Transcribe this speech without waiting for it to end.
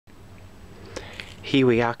Here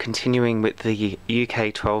we are continuing with the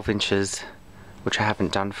UK 12 inches, which I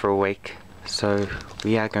haven't done for a week. So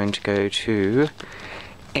we are going to go to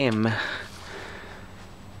M,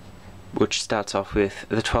 which starts off with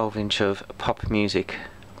the 12 inch of Pop Music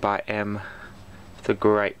by M, the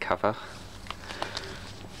great cover.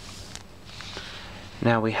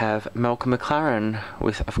 Now we have Malcolm McLaren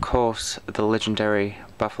with, of course, the legendary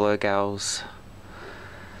Buffalo Gals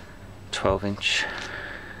 12 inch.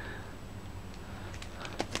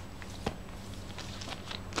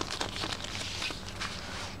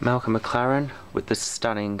 Malcolm McLaren with the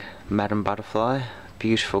stunning Madame Butterfly,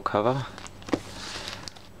 beautiful cover.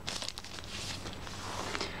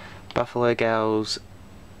 Buffalo Gals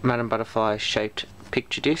Madame Butterfly shaped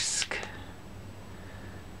picture disc.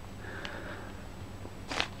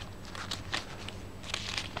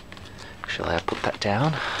 Actually, I'll put that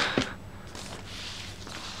down.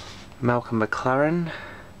 Malcolm McLaren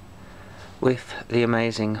with the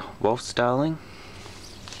amazing Waltz Darling.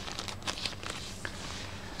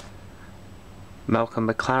 Malcolm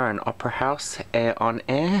McLaren Opera House Air on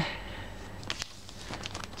Air.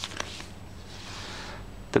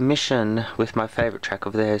 The Mission with my favourite track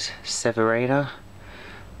of theirs, Severina.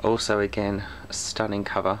 Also again, a stunning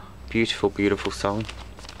cover. Beautiful, beautiful song.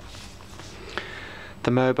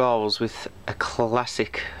 The Mobiles with a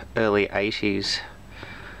classic early 80s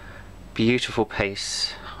beautiful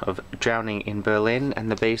piece of Drowning in Berlin,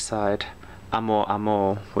 and the B-side Amor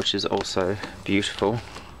Amor, which is also beautiful.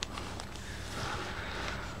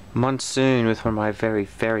 Monsoon with one of my very,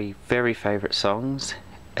 very, very favourite songs,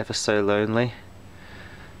 Ever So Lonely.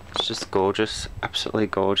 It's just gorgeous, absolutely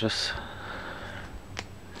gorgeous.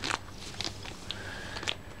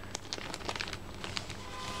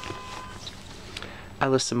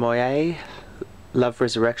 Alison Moyet, Love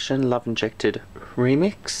Resurrection, Love Injected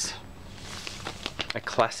Remix, a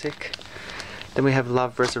classic. Then we have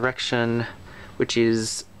Love Resurrection, which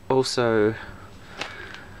is also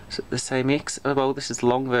the same mix. Well, this is the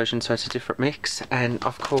long version, so it's a different mix, and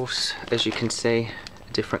of course, as you can see,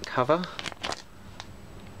 a different cover.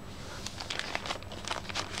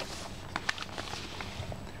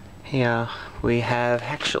 Here we have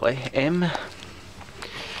actually M.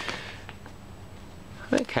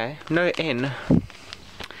 Okay, no N.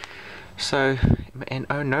 So N,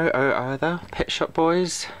 oh no O either. Pet Shop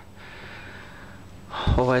Boys,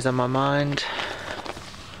 always on my mind.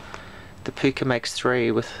 The Puka Makes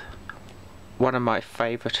 3 with one of my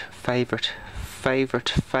favourite,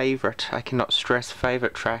 I cannot stress,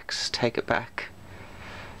 favourite tracks, Take It Back.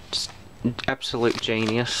 Just absolute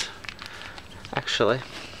genius. Actually,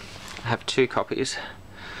 I have two copies.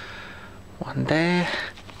 One there,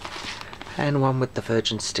 and one with the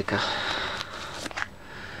Virgin sticker.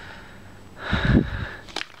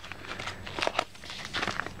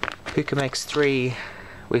 Puka Makes 3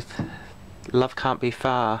 with Love Can't Be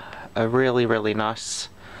Far, a really, really nice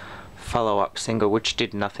follow-up single which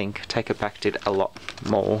did nothing. Take It Back did a lot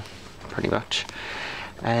more, pretty much.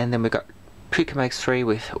 And then we got Puka Makes 3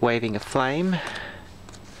 with Waving a Flame.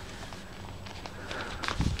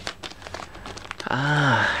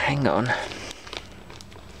 Hang on.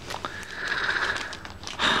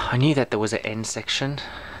 I knew that there was an end section.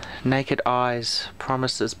 Naked Eyes,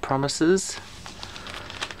 Promises, Promises.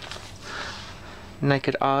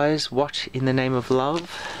 Naked Eyes, What in the Name of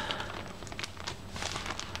Love.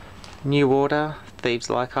 New Order, Thieves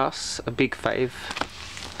Like Us, a big fave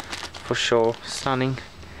for sure, stunning.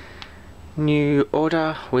 New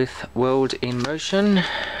Order with World in Motion.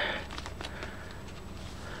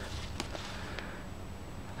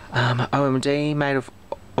 OMD, Made of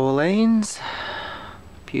Orleans,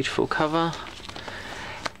 beautiful cover.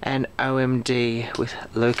 And OMD with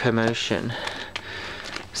Locomotion.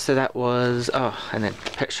 So that was, oh, and then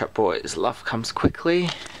Pet Shop Boys, Love Comes Quickly.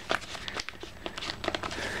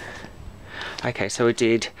 Okay, so we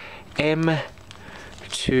did M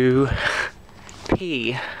to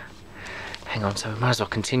P. Hang on, so we might as well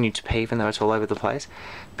continue to P even though it's all over the place.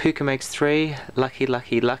 Puka Makes 3, Lucky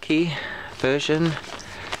Lucky Lucky version.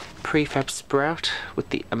 Prefab Sprout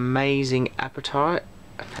with the amazing Appetite,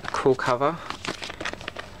 a cool cover.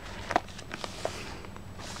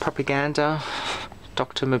 Propaganda,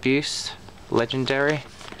 Dr. Mabuse, legendary.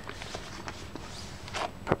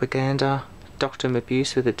 Propaganda, Dr.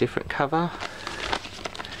 Mabuse with a different cover.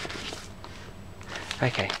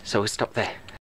 Okay, so we'll stop there.